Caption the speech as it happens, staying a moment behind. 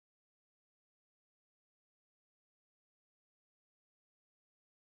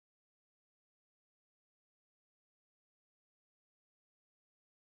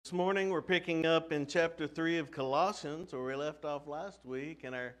This morning we're picking up in chapter 3 of Colossians, where we left off last week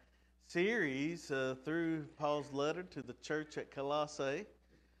in our series through Paul's letter to the church at Colossae.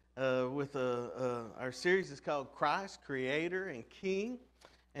 Our series is called Christ, Creator and King.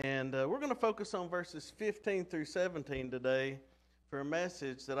 And we're going to focus on verses 15 through 17 today for a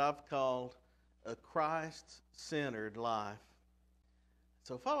message that I've called A Christ-Centered Life.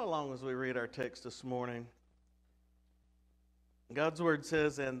 So follow along as we read our text this morning. God's word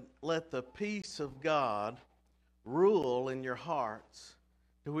says, "And let the peace of God rule in your hearts,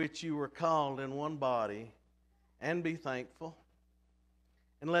 to which you were called in one body, and be thankful.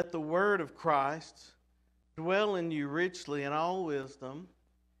 And let the word of Christ dwell in you richly in all wisdom,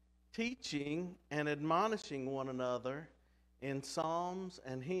 teaching and admonishing one another in psalms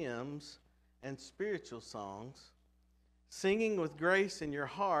and hymns and spiritual songs, singing with grace in your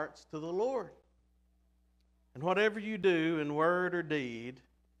hearts to the Lord. And whatever you do in word or deed,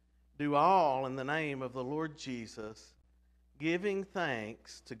 do all in the name of the Lord Jesus, giving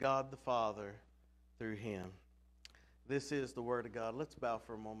thanks to God the Father through him." This is the word of God. Let's bow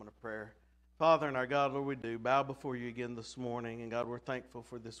for a moment of prayer. Father and our God, Lord, we do bow before you again this morning. And God, we're thankful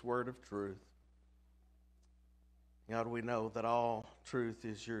for this word of truth. God, we know that all truth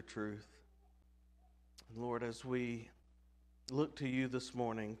is your truth. And Lord, as we look to you this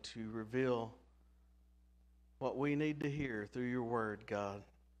morning to reveal what we need to hear through your word, God,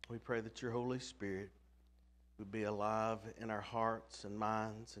 we pray that your Holy Spirit would be alive in our hearts and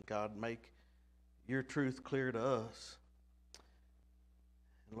minds. And God, make your truth clear to us.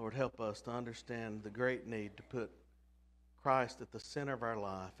 And Lord, help us to understand the great need to put Christ at the center of our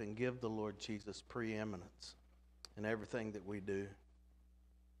life and give the Lord Jesus preeminence in everything that we do.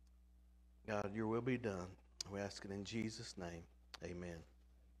 God, your will be done. We ask it in Jesus' name. Amen.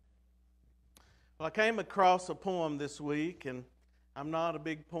 Well, I came across a poem this week, and I'm not a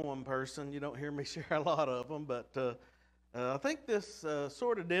big poem person. You don't hear me share a lot of them, but I think this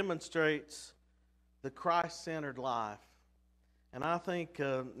sort of demonstrates the Christ-centered life. And I think,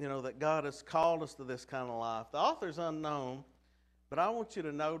 that God has called us to this kind of life. The author's unknown, but I want you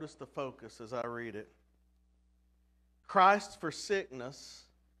to notice the focus as I read it. Christ for sickness,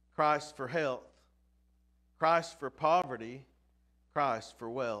 Christ for health, Christ for poverty, Christ for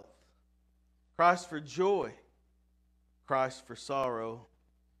wealth, Christ for joy, Christ for sorrow,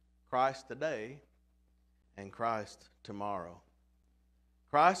 Christ today, and Christ tomorrow.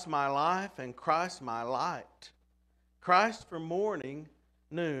 Christ my life and Christ my light. Christ for morning,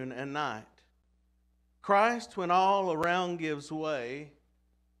 noon, and night. Christ when all around gives way.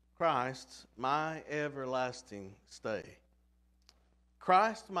 Christ my everlasting stay.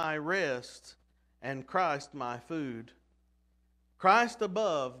 Christ my rest and Christ my food. Christ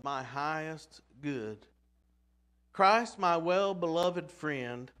above my highest good. Christ my well-beloved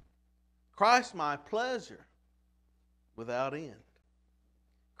friend. Christ my pleasure without end.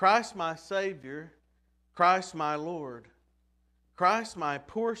 Christ my Savior. Christ my Lord. Christ my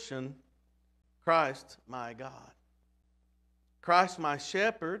portion. Christ my God. Christ my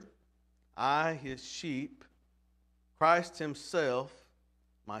shepherd. I his sheep. Christ himself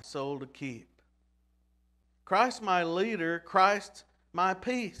my soul to keep. Christ my leader, Christ my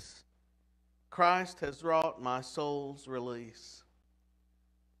peace. Christ has wrought my soul's release.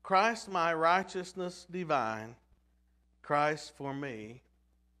 Christ my righteousness divine. Christ for me,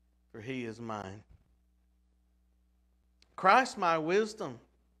 for he is mine. Christ my wisdom.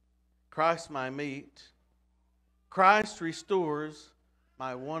 Christ my meat. Christ restores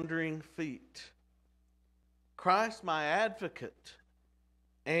my wandering feet. Christ my advocate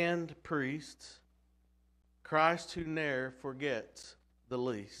and priest. Christ who ne'er forgets the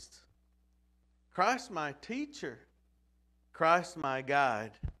least. Christ my teacher. Christ my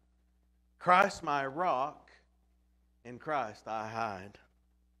guide. Christ my rock. In Christ I hide.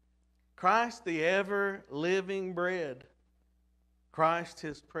 Christ the ever-living bread. Christ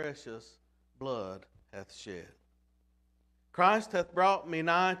his precious blood hath shed. Christ hath brought me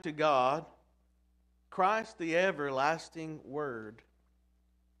nigh to God. Christ the everlasting word.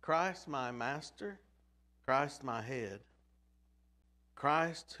 Christ my master. Christ my head,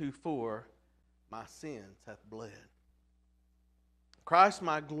 Christ who for my sins hath bled. Christ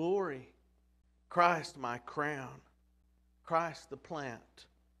my glory, Christ my crown, Christ the plant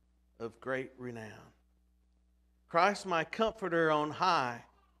of great renown. Christ my comforter on high,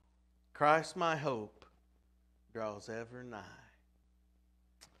 Christ my hope draws ever nigh.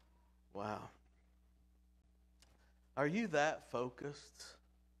 Wow. Are you that focused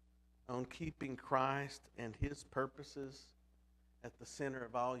on keeping Christ and his purposes at the center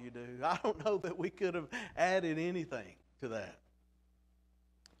of all you do? I don't know that we could have added anything to that.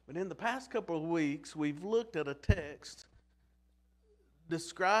 But in the past couple of weeks, we've looked at a text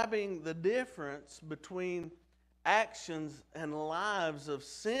describing the difference between actions and lives of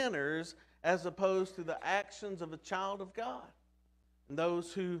sinners as opposed to the actions of a child of God. And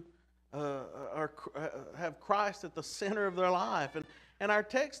those who have Christ at the center of their life. And our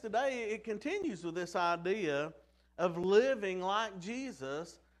text today, it continues with this idea of living like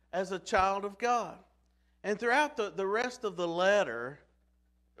Jesus as a child of God. And throughout the rest of the letter,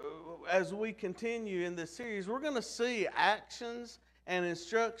 as we continue in this series, we're going to see actions and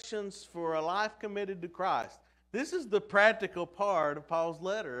instructions for a life committed to Christ. This is the practical part of Paul's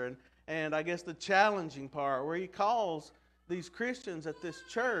letter, and I guess the challenging part, where he calls these Christians at this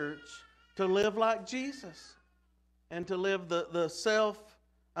church to live like Jesus and to live the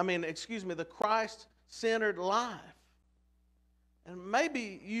Christ-centered life. And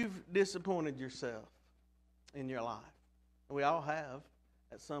maybe you've disappointed yourself in your life. We all have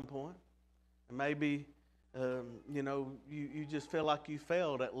at some point. And maybe, you just feel like you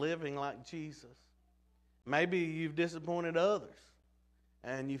failed at living like Jesus. Maybe you've disappointed others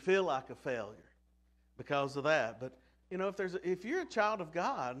and you feel like a failure because of that. But, if you're a child of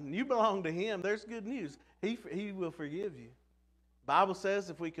God and you belong to Him, there's good news. He will forgive you. The Bible says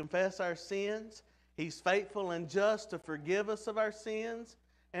if we confess our sins, He's faithful and just to forgive us of our sins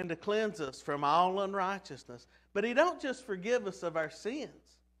and to cleanse us from all unrighteousness. But He don't just forgive us of our sins.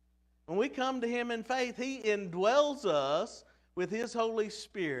 When we come to Him in faith, He indwells us with His Holy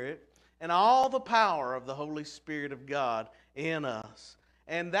Spirit and all the power of the Holy Spirit of God in us.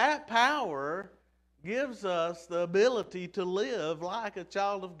 And that power gives us the ability to live like a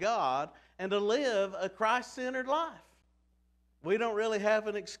child of God and to live a Christ-centered life. We don't really have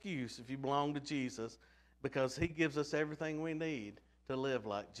an excuse if you belong to Jesus, because He gives us everything we need to live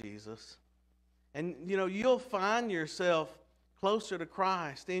like Jesus. And, you'll find yourself closer to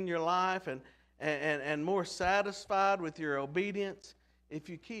Christ in your life and more satisfied with your obedience if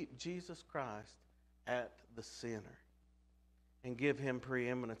you keep Jesus Christ at the center and give Him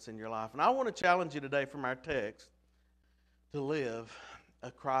preeminence in your life. And I want to challenge you today from our text to live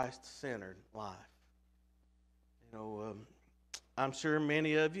a Christ-centered life. I'm sure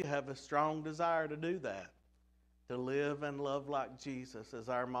many of you have a strong desire to do that, to live and love like Jesus, as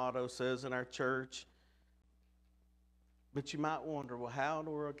our motto says in our church. But you might wonder, well, how in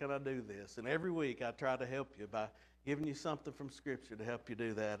the world can I do this? And every week I try to help you by giving you something from Scripture to help you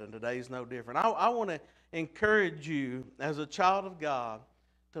do that, and today's no different. I want to encourage you as a child of God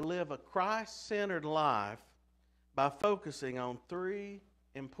to live a Christ-centered life by focusing on 3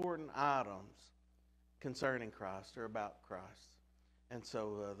 important items concerning Christ or about Christ. And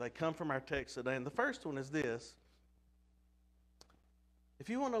so they come from our text today. And the first one is this: if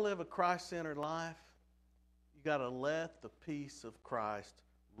you want to live a Christ-centered life, you got to let the peace of Christ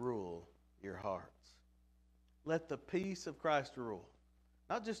rule your hearts. Let the peace of Christ rule.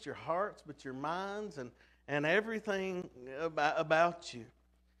 Not just your hearts, but your minds and everything about you.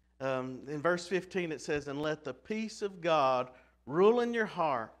 In verse 15 it says, and let the peace of God rule in your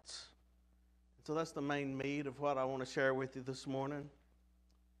hearts. So that's the main meat of what I want to share with you this morning.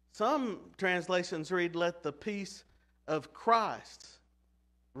 Some translations read, let the peace of Christ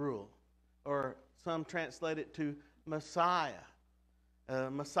rule. Or some translate it to Messiah.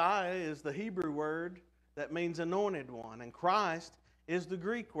 Messiah is the Hebrew word that means anointed one, and Christ is the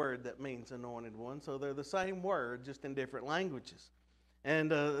Greek word that means anointed one. So they're the same word, just in different languages.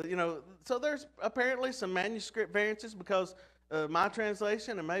 And, so there's apparently some manuscript variances, because my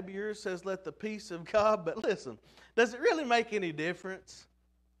translation, and maybe yours, says let the peace of God. But listen, does it really make any difference,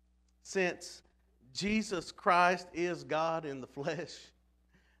 since Jesus Christ is God in the flesh?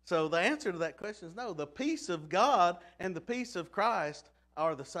 So the answer to that question is no. The peace of God and the peace of Christ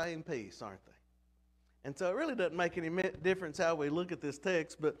are the same peace, aren't they? And so it really doesn't make any difference how we look at this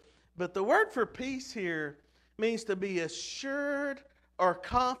text. But the word for peace here means to be assured or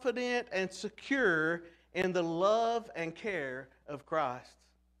confident and secure in the love and care of Christ.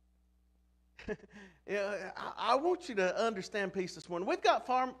 I want you to understand peace this morning. We've got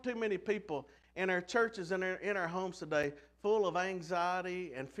far too many people in our churches and in our homes today full of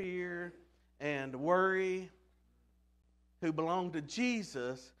anxiety and fear and worry, who belong to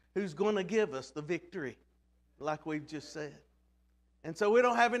Jesus, who's going to give us the victory, like we've just said. And so we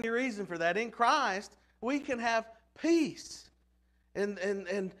don't have any reason for that. In Christ, we can have peace.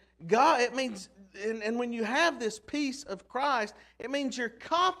 And God, it means, and when you have this peace of Christ, it means you're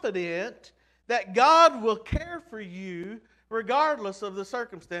confident that God will care for you regardless of the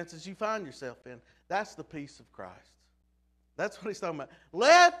circumstances you find yourself in. That's the peace of Christ. That's what he's talking about.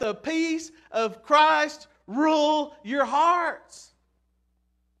 Let the peace of Christ rule your hearts.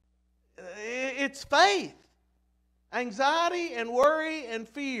 It's faith. Anxiety and worry and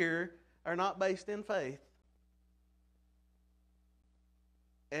fear are not based in faith.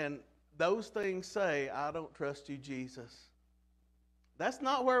 And those things say, I don't trust you, Jesus. That's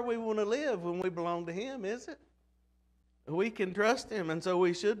not where we want to live when we belong to Him, is it? We can trust Him, and so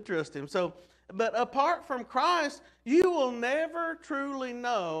we should trust Him. But apart from Christ, you will never truly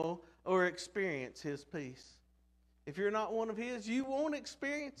know or experience His peace. If you're not one of His, you won't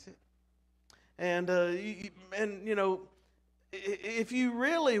experience it. And if you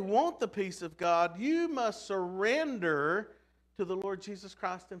really want the peace of God, you must surrender to the Lord Jesus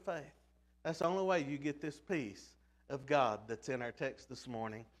Christ in faith. That's the only way you get this peace of God that's in our text this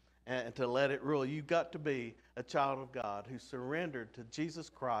morning, and to let it rule. You've got to be a child of God who surrendered to Jesus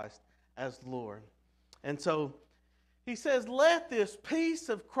Christ as Lord. And so he says, let this peace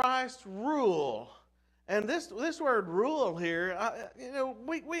of Christ rule. And this word rule here,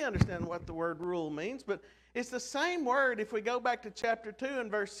 we understand what the word rule means, but it's the same word if we go back to chapter 2 and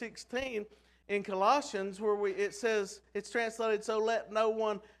verse 16 in Colossians, where it says, it's translated, so let no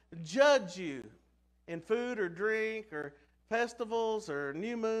one judge you in food or drink or festivals or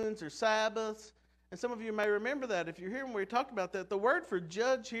new moons or Sabbaths. And some of you may remember that if you're here when we talked about that. The word for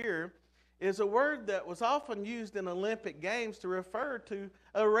judge here is a word that was often used in Olympic Games to refer to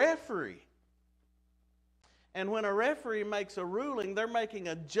a referee. And when a referee makes a ruling, they're making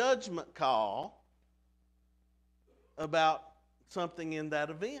a judgment call about something in that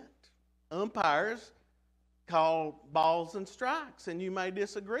event. Umpires call balls and strikes, and you may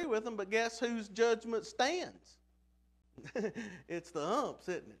disagree with them, but guess whose judgment stands? It's the umps,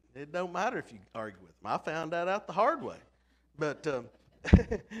 isn't it? It don't matter if you argue with them. I found that out the hard way. But the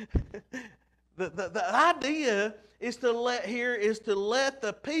idea is to let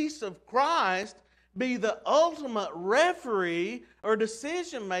the peace of Christ be the ultimate referee or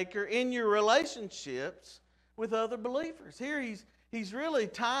decision maker in your relationships with other believers. Here he's really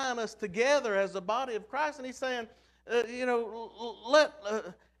tying us together as a body of Christ, and he's saying,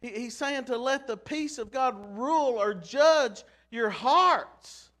 he's saying to let the peace of God rule or judge your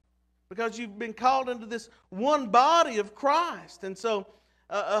hearts, because you've been called into this one body of Christ. And so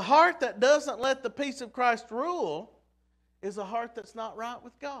a heart that doesn't let the peace of Christ rule is a heart that's not right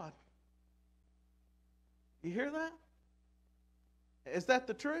with God. You hear that? Is that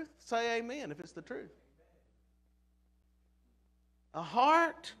the truth? Say amen if it's the truth. A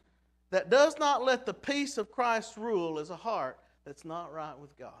heart that does not let the peace of Christ rule is a heart that's not right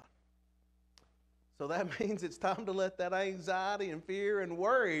with God. So that means it's time to let that anxiety and fear and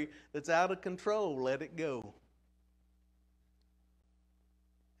worry that's out of control, let it go.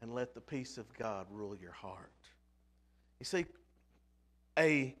 And let the peace of God rule your heart. You see,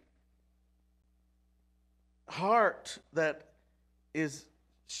 a heart that is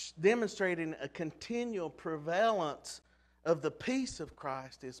demonstrating a continual prevalence of the peace of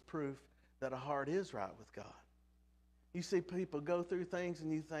Christ is proof that a heart is right with God. You see people go through things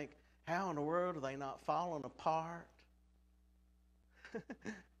and you think, how in the world are they not falling apart?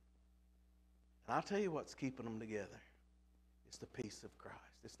 And I'll tell you what's keeping them together. It's the peace of Christ.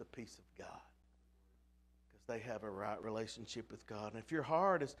 It's the peace of God. Because they have a right relationship with God. And if your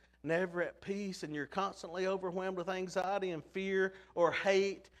heart is never at peace and you're constantly overwhelmed with anxiety and fear or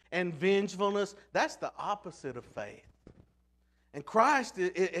hate and vengefulness, that's the opposite of faith. And Christ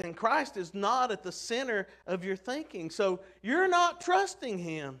is not at the center of your thinking. So you're not trusting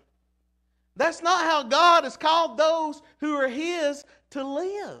Him. That's not how God has called those who are His to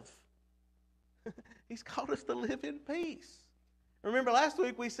live. He's called us to live in peace. Remember last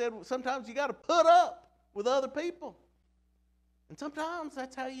week we said sometimes you got to put up with other people. And sometimes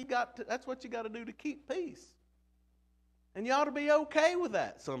that's what you got to do to keep peace. And you ought to be okay with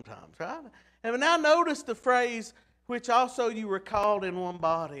that sometimes, right? And now notice the phrase, which also you were called in one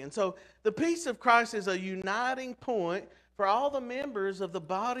body. And so the peace of Christ is a uniting point for all the members of the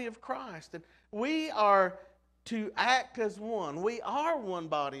body of Christ. And we are to act as one. We are one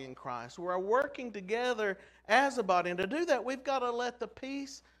body in Christ. We're working together as a body. And to do that, we've got to let the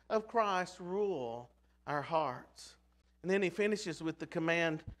peace of Christ rule our hearts. And then he finishes with the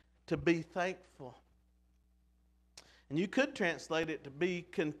command to be thankful. And you could translate it to be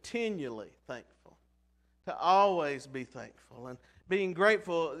continually thankful. To always be thankful. And being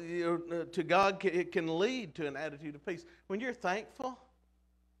grateful to God, it can lead to an attitude of peace. When you're thankful,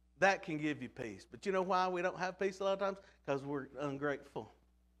 that can give you peace. But you know why we don't have peace a lot of times? Because we're ungrateful.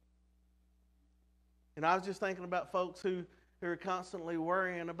 And I was just thinking about folks who are constantly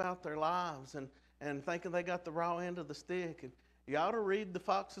worrying about their lives and thinking they got the raw end of the stick. And you ought to read the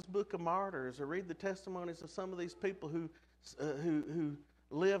Fox's Book of Martyrs or read the testimonies of some of these people who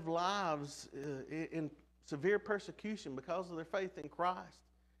live lives in severe persecution because of their faith in Christ.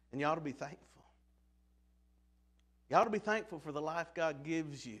 And you ought to be thankful. You ought to be thankful for the life God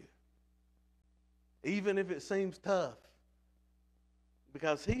gives you, even if it seems tough,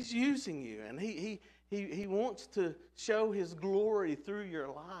 because He's using you, and He wants to show His glory through your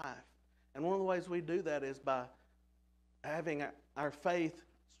life. And one of the ways we do that is by having our faith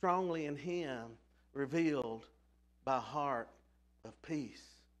strongly in Him revealed by a heart of peace,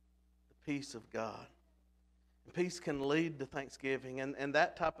 the peace of God. And peace can lead to thanksgiving, and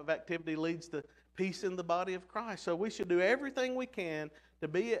that type of activity leads to peace in the body of Christ. So we should do everything we can to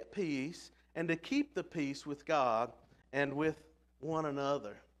be at peace and to keep the peace with God and with one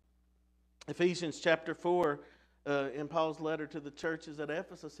another. Ephesians chapter 4, in Paul's letter to the churches at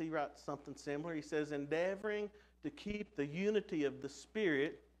Ephesus, he writes something similar. He says, endeavoring to keep the unity of the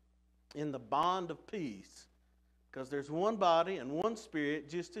Spirit in the bond of peace, because there's one body and one Spirit,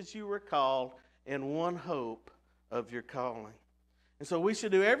 just as you were called, in one hope of your calling. And so we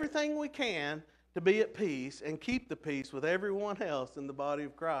should do everything we can to be at peace and keep the peace with everyone else in the body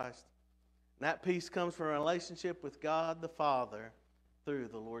of Christ. And that peace comes from a relationship with God the Father through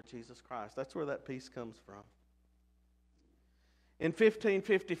the Lord Jesus Christ. That's where that peace comes from. In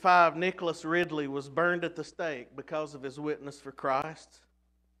 1555, Nicholas Ridley was burned at the stake because of his witness for Christ.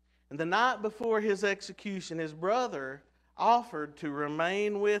 And the night before his execution, his brother offered to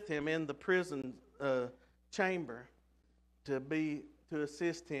remain with him in the prison chamber to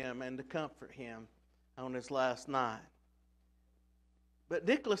assist him and to comfort him on his last night. But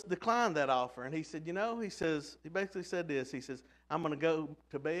Nicholas declined that offer, and he said, he basically said this. He says, I'm going to go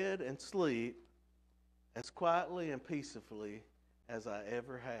to bed and sleep as quietly and peacefully as I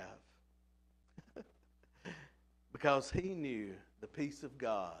ever have. Because he knew the peace of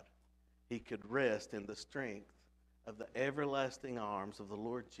God. He could rest in the strength of the everlasting arms of the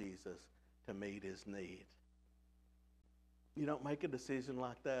Lord Jesus to meet his need. You don't make a decision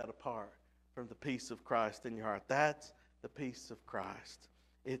like that apart from the peace of Christ in your heart. That's the peace of Christ.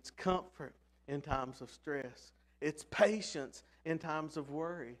 It's comfort in times of stress. It's patience in times of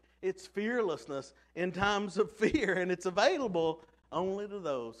worry. It's fearlessness in times of fear. And it's available only to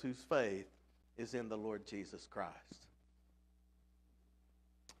those whose faith is in the Lord Jesus Christ.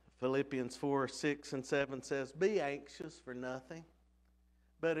 Philippians 4, 6 and 7 says, be anxious for nothing,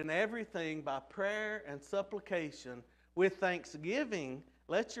 but in everything by prayer and supplication with thanksgiving,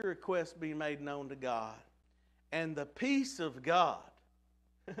 let your requests be made known to God. And the peace of God,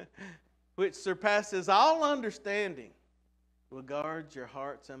 which surpasses all understanding, will guard your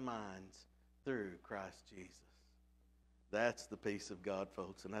hearts and minds through Christ Jesus. That's the peace of God,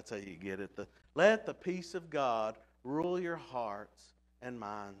 folks, and that's how you get it. Let the peace of God rule your hearts and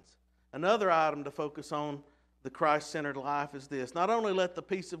minds. Another item to focus on the Christ-centered life is this. Not only let the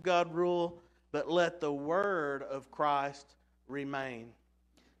peace of God rule, but let the word of Christ remain.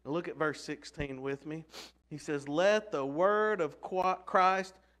 Now look at verse 16 with me. He says, let the word of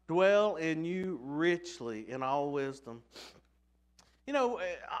Christ dwell in you richly in all wisdom.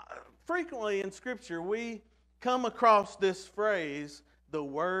 Frequently in Scripture we come across this phrase, the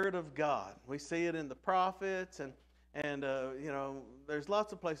word of God. We see it in the prophets, and there's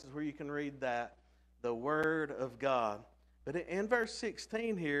lots of places where you can read that, the word of God. But in verse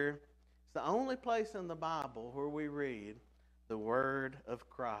 16 here, it's the only place in the Bible where we read the word of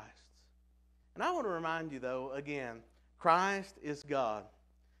Christ. And I want to remind you, though, again, Christ is God.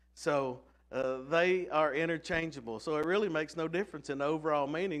 So they are interchangeable. So it really makes no difference in the overall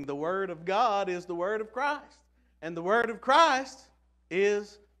meaning. The word of God is the word of Christ. And the word of Christ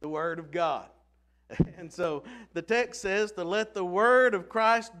is the word of God. And so the text says to let the word of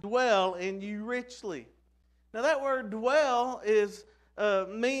Christ dwell in you richly. Now that word dwell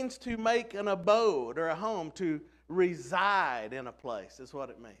means to make an abode or a home, to reside in a place is what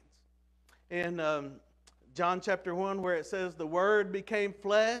it means. In John chapter 1 where it says the word became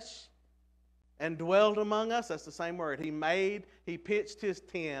flesh and dwelled among us, that's the same word. He pitched his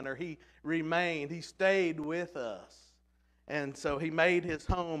tent, or he remained, he stayed with us. And so he made his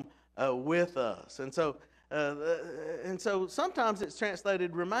home with us. And so sometimes it's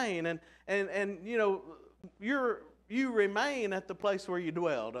translated remain, and you remain at the place where you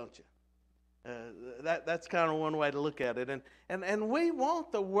dwell, don't you? That's kind of one way to look at it. And we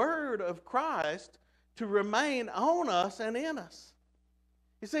want the word of Christ to remain on us and in us.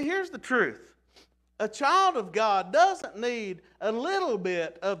 You see, here's the truth. A child of God doesn't need a little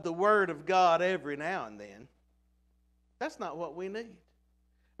bit of the word of God every now and then. That's not what we need.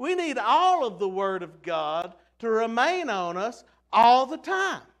 We need all of the word of God to remain on us all the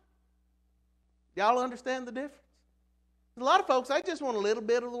time. Y'all understand the difference? A lot of folks, they just want a little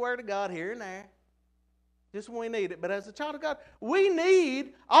bit of the Word of God here and there, just when we need it. But as a child of God, we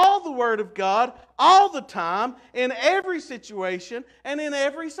need all the Word of God all the time, in every situation and in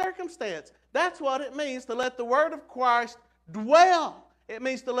every circumstance. That's what it means to let the Word of Christ dwell. It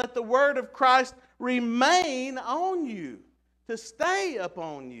means to let the Word of Christ remain on you, to stay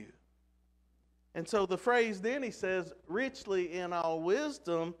upon you. And so the phrase then, he says, richly in all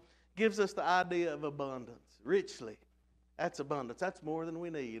wisdom, gives us the idea of abundance. Richly. That's abundance. That's more than we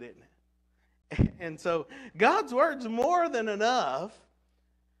need, isn't it? And so God's Word's more than enough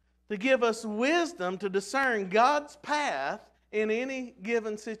to give us wisdom to discern God's path in any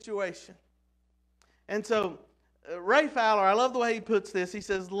given situation. And so Ray Fowler, I love the way he puts this. He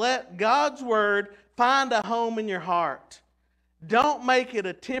says, let God's Word find a home in your heart. Don't make it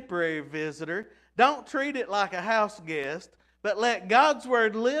a temporary visitor. Don't treat it like a house guest, but let God's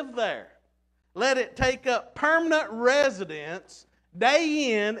Word live there. Let it take up permanent residence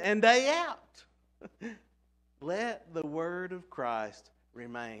day in and day out. Let the Word of Christ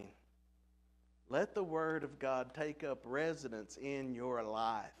remain. Let the Word of God take up residence in your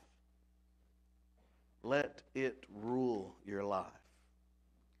life. Let it rule your life.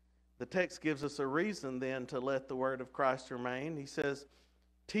 The text gives us a reason then to let the Word of Christ remain. He says,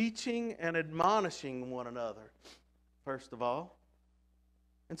 teaching and admonishing one another, first of all.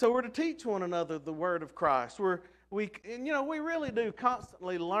 And so we're to teach one another the Word of Christ. We really do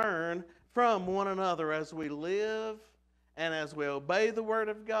constantly learn from one another as we live and as we obey the Word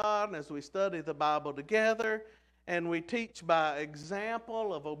of God and as we study the Bible together. And we teach by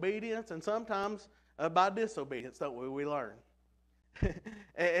example of obedience and sometimes by disobedience, don't we? We learn.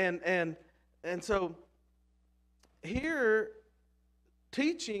 and so here,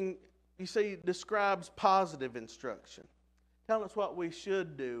 teaching, you see, describes positive instruction. Telling us what we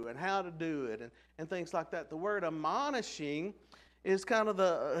should do and how to do it and things like that. The word admonishing is kind of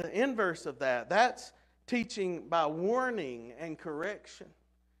the inverse of that. That's teaching by warning and correction.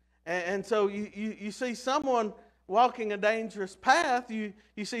 And so you see someone walking a dangerous path, you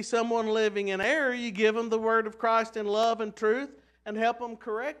see someone living in error, you give them the Word of Christ in love and truth and help them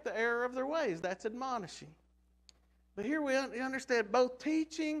correct the error of their ways. That's admonishing. But here we understand both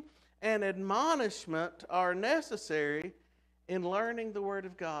teaching and admonishment are necessary in learning the Word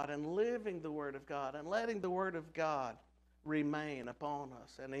of God and living the Word of God and letting the Word of God remain upon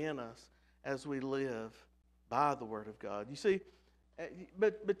us and in us as we live by the Word of God. You see,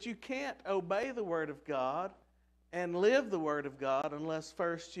 but you can't obey the Word of God and live the Word of God unless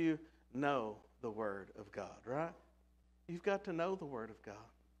first you know the Word of God, right? You've got to know the Word of God.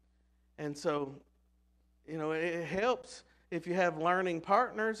 And so, it helps if you have learning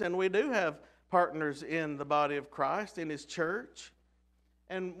partners, and we do have partners in the body of Christ, in His church.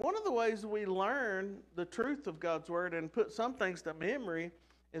 And one of the ways we learn the truth of God's Word and put some things to memory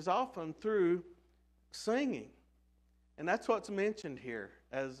is often through singing. And that's what's mentioned here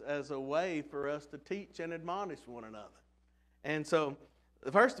as a way for us to teach and admonish one another. And so,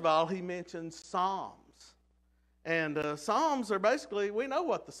 first of all, he mentions Psalms. And Psalms are basically, we know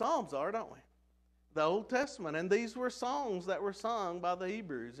what the Psalms are, don't we? The Old Testament. And these were songs that were sung by the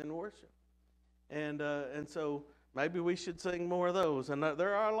Hebrews in worship. And so maybe we should sing more of those. And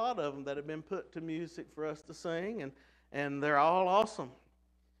there are a lot of them that have been put to music for us to sing. And they're all awesome.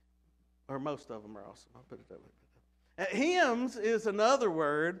 Or most of them are awesome. I'll put it that way. Hymns is another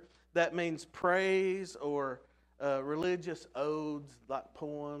word that means praise or religious odes, like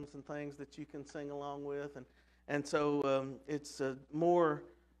poems and things that you can sing along with. And so it's more,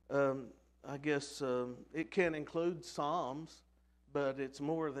 I guess, it can include psalms, but it's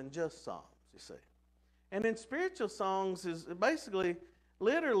more than just psalms, you see. And in spiritual songs is basically,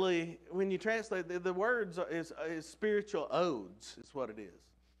 literally, when you translate, the words is spiritual odes is what it is.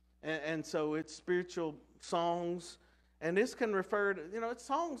 And so it's spiritual songs. And this can refer to, it's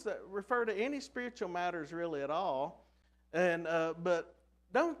songs that refer to any spiritual matters really at all. And but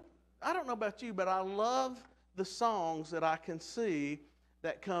I don't know about you, but I love the songs that I can see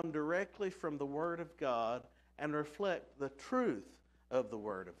that come directly from the Word of God and reflect the truth of the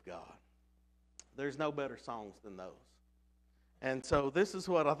Word of God. There's no better songs than those. And so this is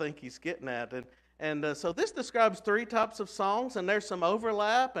what I think he's getting at. And so this describes three types of songs, and there's some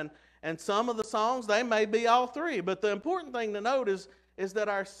overlap, and some of the songs, they may be all three. But the important thing to note is that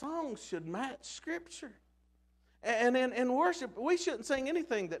our songs should match Scripture. And in worship, we shouldn't sing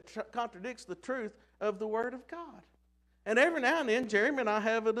anything that contradicts the truth of the Word of God. And every now and then, Jeremy and I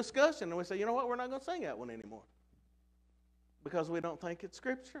have a discussion, and we say, you know what, we're not going to sing that one anymore because we don't think it's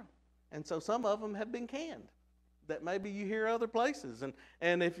scriptural. And so some of them have been canned. that maybe you hear other places.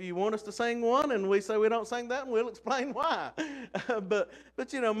 And if you want us to sing one and we say we don't sing that one, we'll explain why. but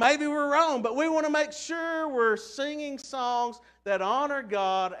maybe we're wrong. But we want to make sure we're singing songs that honor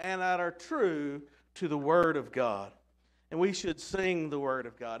God and that are true to the Word of God. And we should sing the Word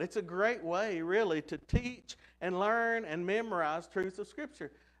of God. It's a great way, really, to teach and learn and memorize truths of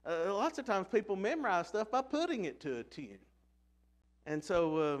Scripture. Lots of times people memorize stuff by putting it to a tune. And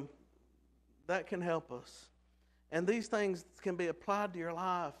so that can help us. And these things can be applied to your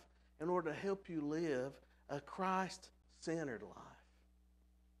life in order to help you live a Christ-centered life.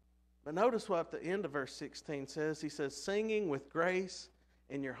 But notice what the end of verse 16 says. He says, singing with grace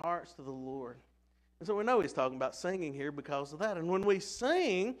in your hearts to the Lord. And so we know he's talking about singing here because of that. And when we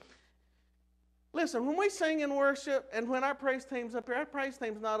sing, listen, when we sing in worship and when our praise team's up here, our praise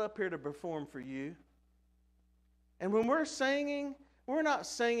team's not up here to perform for you. And when we're singing, we're not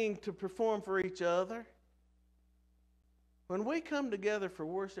singing to perform for each other. When we come together for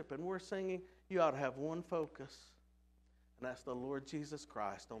worship and we're singing, you ought to have one focus, and that's the Lord Jesus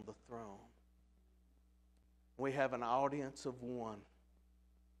Christ on the throne. We have an audience of one,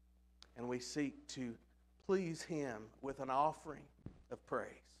 and we seek to please Him with an offering of praise.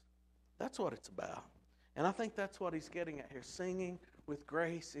 That's what it's about. And I think that's what he's getting at here, singing with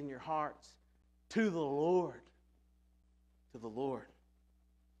grace in your hearts to the Lord. To the Lord.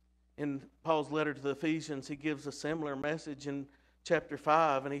 In Paul's letter to the Ephesians, he gives a similar message in chapter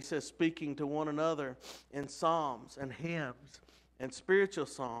 5, and he says, speaking to one another in psalms and hymns and spiritual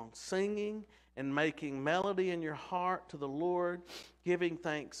songs, singing and making melody in your heart to the Lord, giving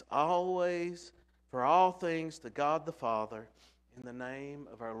thanks always for all things to God the Father in the name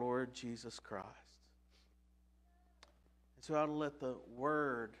of our Lord Jesus Christ. And so I ought to let the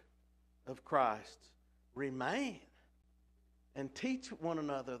word of Christ remain and teach one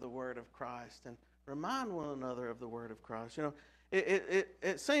another the word of Christ and remind one another of the word of Christ. You know,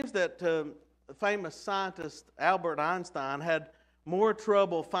 it seems that the famous scientist Albert Einstein had more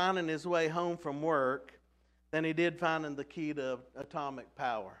trouble finding his way home from work than he did finding the key to atomic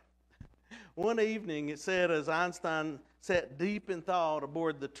power. One evening, it said, as Einstein sat deep in thought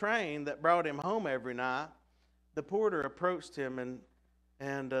aboard the train that brought him home every night, the porter approached him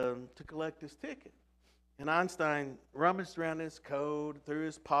and to collect his ticket. And Einstein rummaged around his coat, through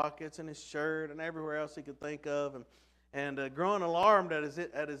his pockets and his shirt and everywhere else he could think of. And growing alarmed at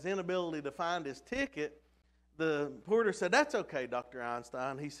his inability to find his ticket, the porter said, "That's okay, Dr.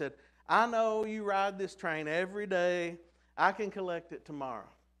 Einstein." He said, "I know you ride this train every day. I can collect it tomorrow."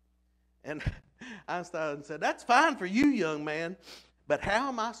 And Einstein said, "That's fine for you, young man, but how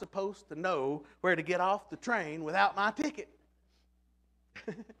am I supposed to know where to get off the train without my ticket?"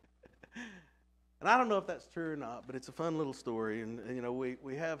 And I don't know if that's true or not, but it's a fun little story. And you know,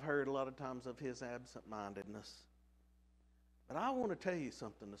 we have heard a lot of times of his absent-mindedness. But I want to tell you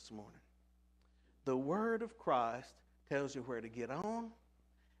something this morning. The Word of Christ tells you where to get on,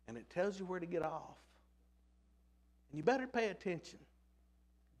 and it tells you where to get off. And you better pay attention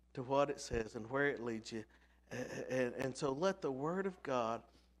to what it says and where it leads you. And so let the Word of God,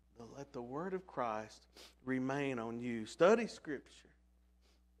 let the Word of Christ remain on you. Study Scripture.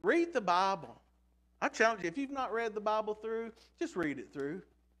 Read the Bible. I challenge you, if you've not read the Bible through, just read it through.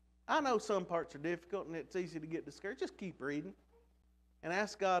 I know some parts are difficult and it's easy to get discouraged. Just keep reading and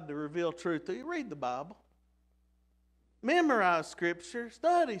ask God to reveal truth to you. Read the Bible. Memorize Scripture.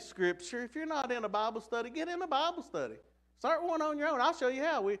 Study Scripture. If you're not in a Bible study, get in a Bible study. Start one on your own. I'll show you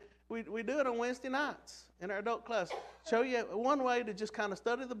how. We do it on Wednesday nights in our adult class. Show you one way to just kind of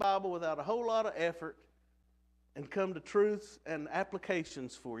study the Bible without a whole lot of effort and come to truths and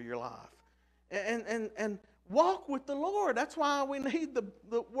applications for your life. And walk with the Lord. That's why we need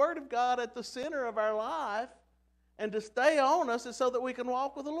the Word of God at the center of our life, and to stay on us is so that we can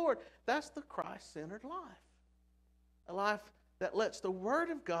walk with the Lord. That's the Christ-centered life. A life that lets the Word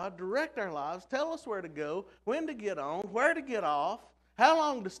of God direct our lives, tell us where to go, when to get on, where to get off, how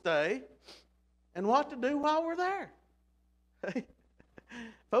long to stay, and what to do while we're there.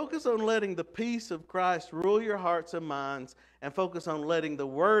 Focus on letting the peace of Christ rule your hearts and minds, and focus on letting the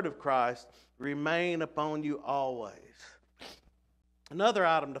Word of Christ remain upon you always. Another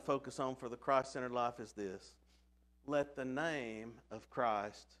item to focus on for the Christ-centered life is this: let the name of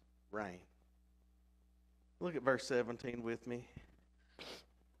Christ reign. Look at verse 17 with me.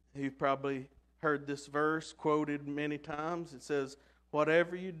 You've probably heard this verse quoted many times. It says,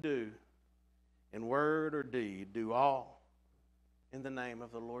 "Whatever you do, in word or deed, do all in the name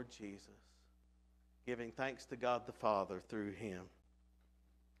of the Lord Jesus, giving thanks to God the Father through Him."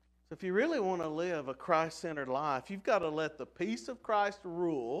 So if you really want to live a Christ-centered life, you've got to let the peace of Christ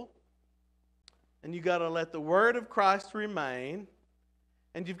rule, And you've got to let the word of Christ remain.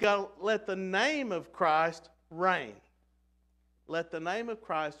 And you've got to let the name of Christ reign. Let the name of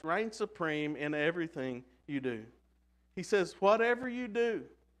Christ reign supreme in everything you do. He says, whatever you do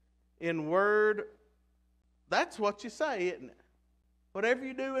in word, that's what you say, isn't it? Whatever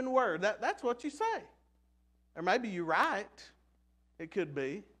you do in word, that's what you say. Or maybe you write. It could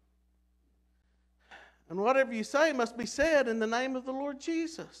be. And whatever you say must be said in the name of the Lord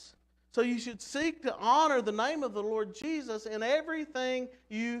Jesus. So you should seek to honor the name of the Lord Jesus in everything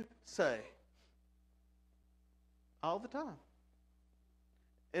you say. All the time.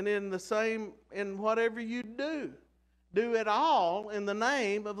 And in whatever you do, do it all in the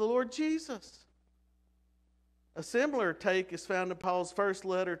name of the Lord Jesus. A similar take is found in Paul's first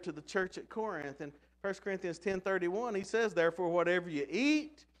letter to the church at Corinth. In 1 Corinthians 10:31, he says, therefore, whatever you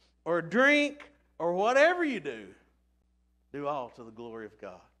eat or drink or whatever you do all to the glory of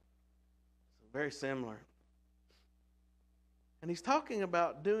God. So very similar. And he's talking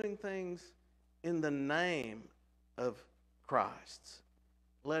about doing things in the name of Christ.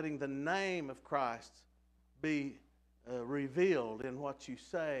 Letting the name of Christ be revealed in what you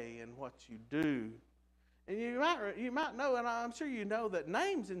say and what you do. And you might know, and I'm sure you know, that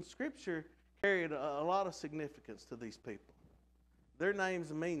names in Scripture carried a lot of significance to these people. Their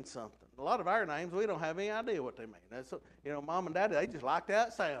names mean something. A lot of our names, we don't have any idea what they mean. That's, Mom and Daddy, they just liked how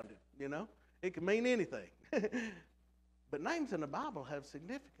it sounded, It can mean anything. But names in the Bible have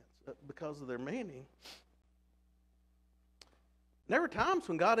significance because of their meaning. There were times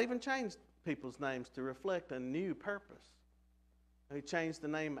when God even changed people's names to reflect a new purpose. He changed the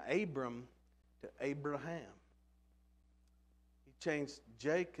name Abram to Abraham. He changed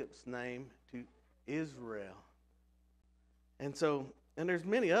Jacob's name to Israel. And there's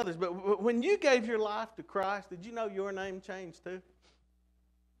many others. But when you gave your life to Christ, did you know your name changed too?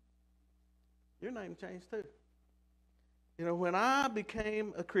 Your name changed too. When I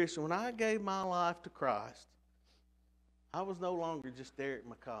became a Christian, when I gave my life to Christ, I was no longer just Derek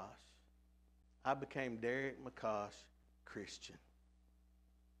McCosh. I became Derek McCosh Christian.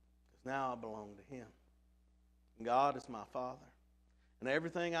 Because now I belong to Him. God is my Father. And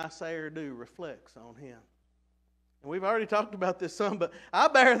everything I say or do reflects on Him. And we've already talked about this some, but I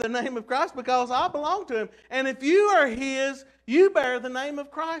bear the name of Christ because I belong to Him. And if you are His, you bear the name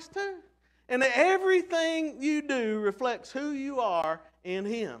of Christ too. And everything you do reflects who you are in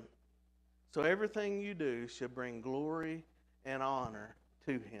Him. So everything you do should bring glory and honor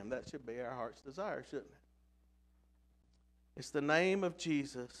to Him. That should be our heart's desire, shouldn't it? It's the name of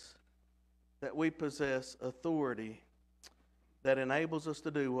Jesus that we possess authority that enables us to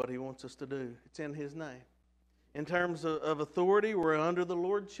do what He wants us to do. It's in His name. In terms of authority, we're under the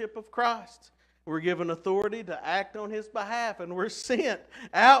lordship of Christ. We're given authority to act on His behalf, and we're sent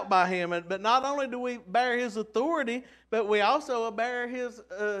out by Him. But not only do we bear His authority, but we also bear His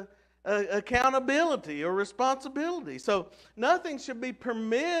accountability or responsibility. So nothing should be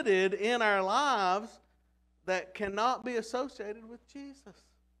permitted in our lives that cannot be associated with Jesus.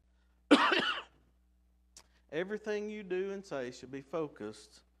 Everything you do and say should be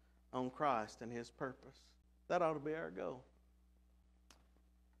focused on Christ and His purpose. That ought to be our goal.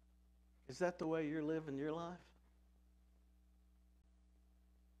 Is that the way you're living your life?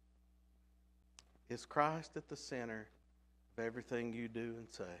 Is Christ at the center of everything you do and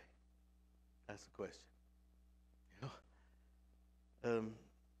say? That's the question.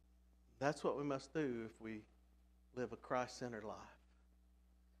 That's what we must do if we live a Christ-centered life.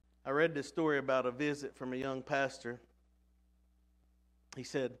 I read this story about a visit from a young pastor. He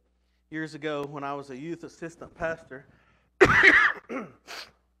said, years ago when I was a youth assistant pastor,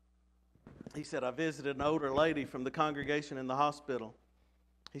 he said, I visited an older lady from the congregation in the hospital.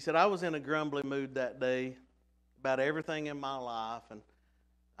 He said, I was in a grumbly mood that day about everything in my life, and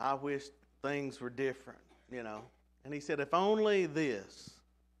I wished things were different, And he said, if only this,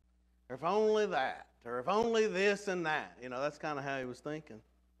 or if only that, or if only this and that. That's kind of how he was thinking.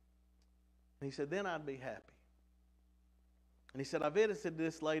 And he said, then I'd be happy. And he said, I visited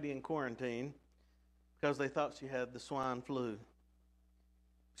this lady in quarantine because they thought she had the swine flu.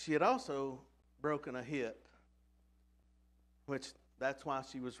 She had also broken a hip, which that's why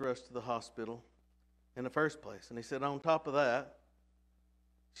she was rushed to the hospital in the first place. And he said, on top of that,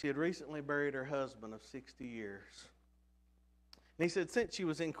 she had recently buried her husband of 60 years. And he said, since she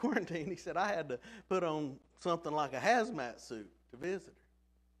was in quarantine, he said, I had to put on something like a hazmat suit to visit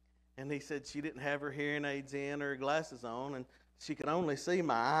her. And he said she didn't have her hearing aids in or her glasses on, and she could only see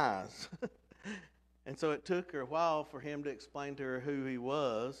my eyes. And so it took her a while for him to explain to her who he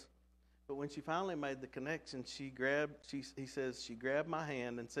was. But when she finally made the connection, he says she grabbed my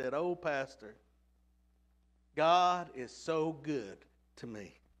hand and said, oh, Pastor, God is so good to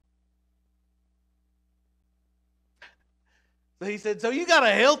me. So he said, so you got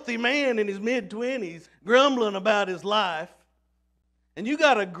a healthy man in his mid-20s grumbling about his life, and you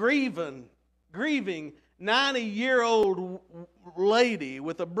got a grieving 90-year-old lady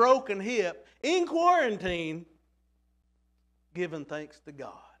with a broken hip in quarantine giving thanks to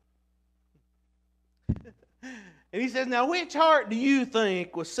God. And he says, now which heart do you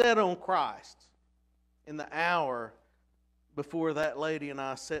think was set on Christ in the hour before that lady and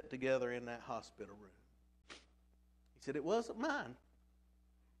I sat together in that hospital room? He said, it wasn't mine.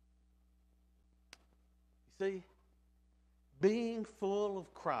 You see, being full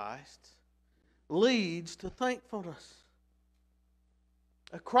of Christ leads to thankfulness.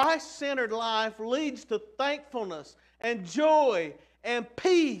 A Christ-centered life leads to thankfulness and joy and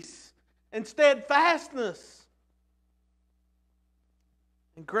peace and steadfastness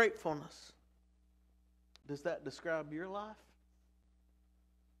and gratefulness. Does that describe your life?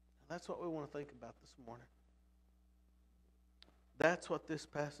 That's what we want to think about this morning. That's what this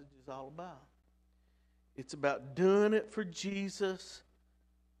passage is all about. It's about doing it for Jesus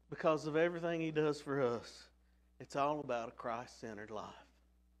because of everything He does for us. It's all about a Christ-centered life.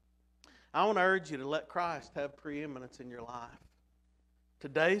 I want to urge you to let Christ have preeminence in your life.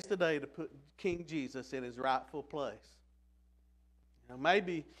 Today's the day to put King Jesus in His rightful place. You know,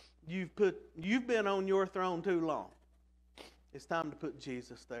 maybe you've been on your throne too long. It's time to put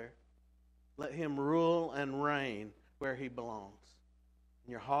Jesus there. Let Him rule and reign where He belongs.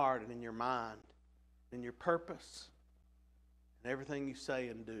 In your heart and in your mind, in your purpose, and everything you say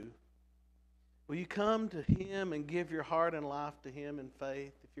and do. Will you come to Him and give your heart and life to Him in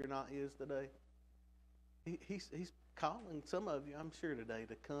faith if you're not His today? He's calling some of you, I'm sure, today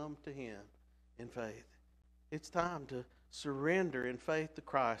to come to Him in faith. It's time to surrender in faith to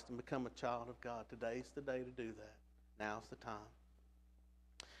Christ and become a child of God. Today's the day to do that. Now's the time.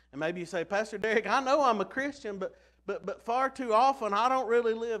 And maybe you say, Pastor Derek, I know I'm a Christian, but far too often I don't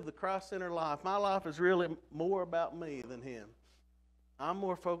really live the Christ-centered life. My life is really more about me than Him. I'm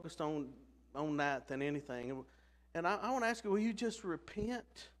more focused on that than anything. And I want to ask you, will you just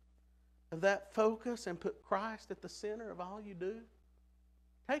repent of that focus and put Christ at the center of all you do?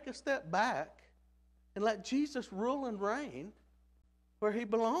 Take a step back and let Jesus rule and reign where He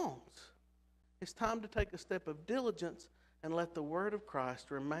belongs. It's time to take a step of diligence and let the word of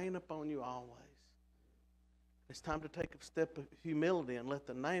Christ remain upon you always. It's time to take a step of humility and let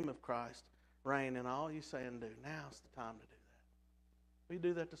the name of Christ reign in all you say and do. Now's the time to do that. Will you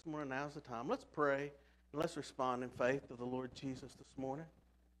do that this morning? Now's the time. Let's pray and let's respond in faith to the Lord Jesus this morning.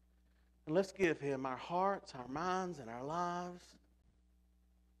 And let's give Him our hearts, our minds, and our lives.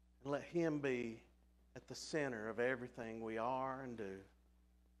 And let Him be at the center of everything we are and do.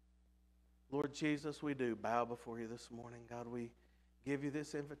 Lord Jesus, we do bow before You this morning. God, we give You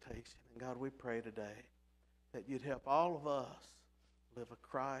this invitation. And God, we pray today that You'd help all of us live a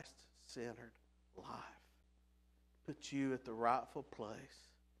Christ-centered life. Put You at the rightful place,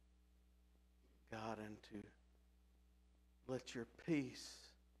 God, and to let Your peace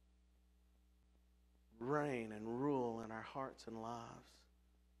reign and rule in our hearts and lives.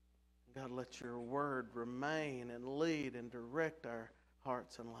 God, let Your word remain and lead and direct our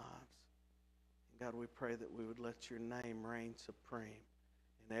hearts and lives. And God, we pray that we would let Your name reign supreme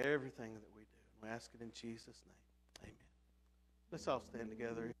in everything that we do. We ask it in Jesus' name. Amen. Let's all stand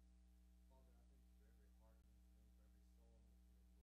together.